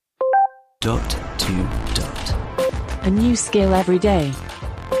Dot to dot. A new skill every day.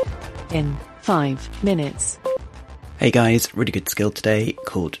 In 5 minutes. Hey guys, really good skill today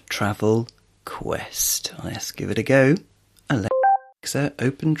called Travel Quest. Let's give it a go. Alexa,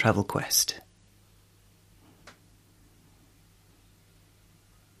 open Travel Quest.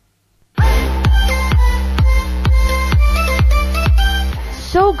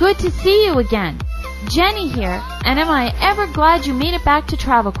 So good to see you again. Jenny here, and am I ever glad you made it back to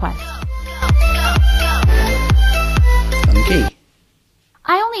Travel Quest. Funky.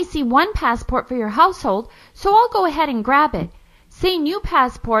 I only see one passport for your household, so I'll go ahead and grab it. Say new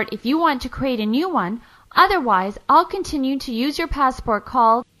passport if you want to create a new one. Otherwise, I'll continue to use your passport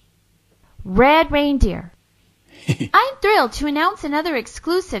called Red Reindeer. I'm thrilled to announce another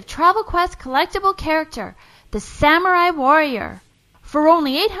exclusive Travel Quest collectible character, the Samurai Warrior. For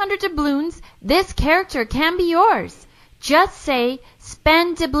only 800 doubloons, this character can be yours. Just say,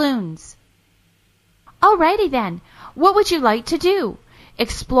 spend doubloons. Alrighty then, what would you like to do?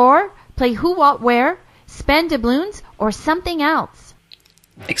 Explore, play who, what, where, spend doubloons, or something else?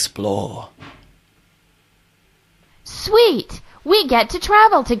 Explore. Sweet! We get to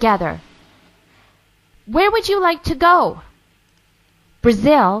travel together. Where would you like to go?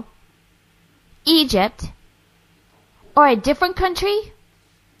 Brazil? Egypt? Or a different country?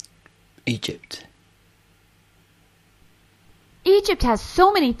 Egypt. Egypt has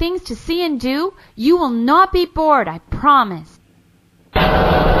so many things to see and do, you will not be bored, I promise.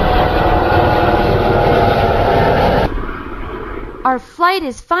 Our flight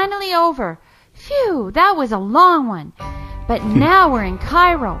is finally over. Phew, that was a long one. But now we're in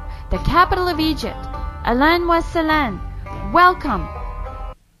Cairo, the capital of Egypt. Ahlan wa sahlan. Welcome.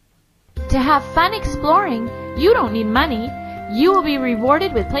 To have fun exploring, you don't need money. You will be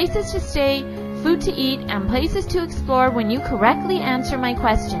rewarded with places to stay, food to eat, and places to explore when you correctly answer my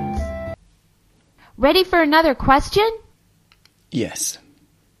questions. Ready for another question? Yes.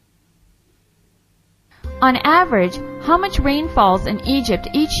 On average, how much rain falls in Egypt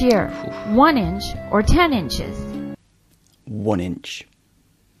each year? 1 inch or 10 inches? 1 inch.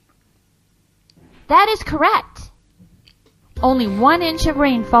 That is correct. Only 1 inch of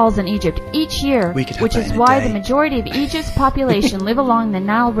rain falls in Egypt each year, which is why the majority of Egypt's population live along the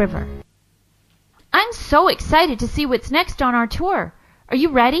Nile River. I'm so excited to see what's next on our tour. Are you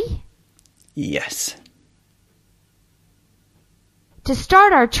ready? Yes. To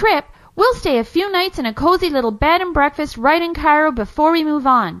start our trip, we'll stay a few nights in a cozy little bed and breakfast right in Cairo before we move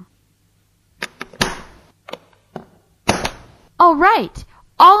on. All right,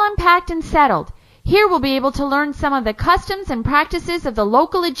 all unpacked and settled. Here we'll be able to learn some of the customs and practices of the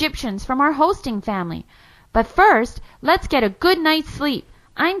local Egyptians from our hosting family. But first, let's get a good night's sleep.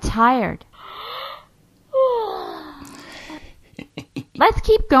 I'm tired. Let's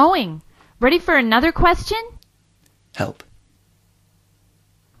keep going. Ready for another question? Help.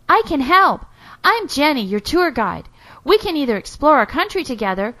 I can help. I'm Jenny, your tour guide. We can either explore a country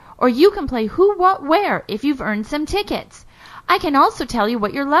together, or you can play who, what, where if you've earned some tickets. I can also tell you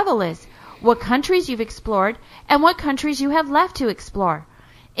what your level is, what countries you've explored, and what countries you have left to explore.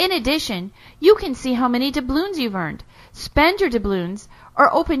 In addition, you can see how many doubloons you've earned, spend your doubloons,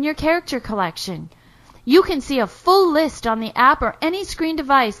 or open your character collection. You can see a full list on the app or any screen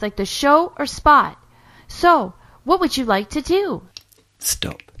device like the Show or Spot. So, what would you like to do?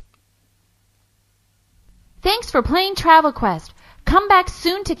 Stop. Thanks for playing Travel Quest. Come back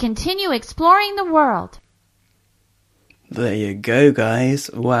soon to continue exploring the world. There you go,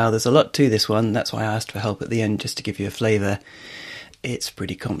 guys. Wow, there's a lot to this one. That's why I asked for help at the end, just to give you a flavour. It's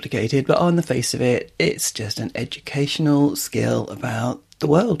pretty complicated, but on the face of it, it's just an educational skill about the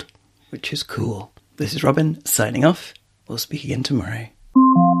world, which is cool. This is Robin, signing off. We'll speak again tomorrow.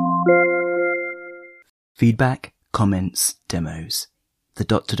 Feedback, comments, demos. The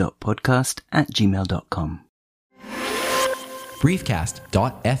podcast@gmail.com.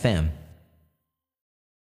 Briefcast.fm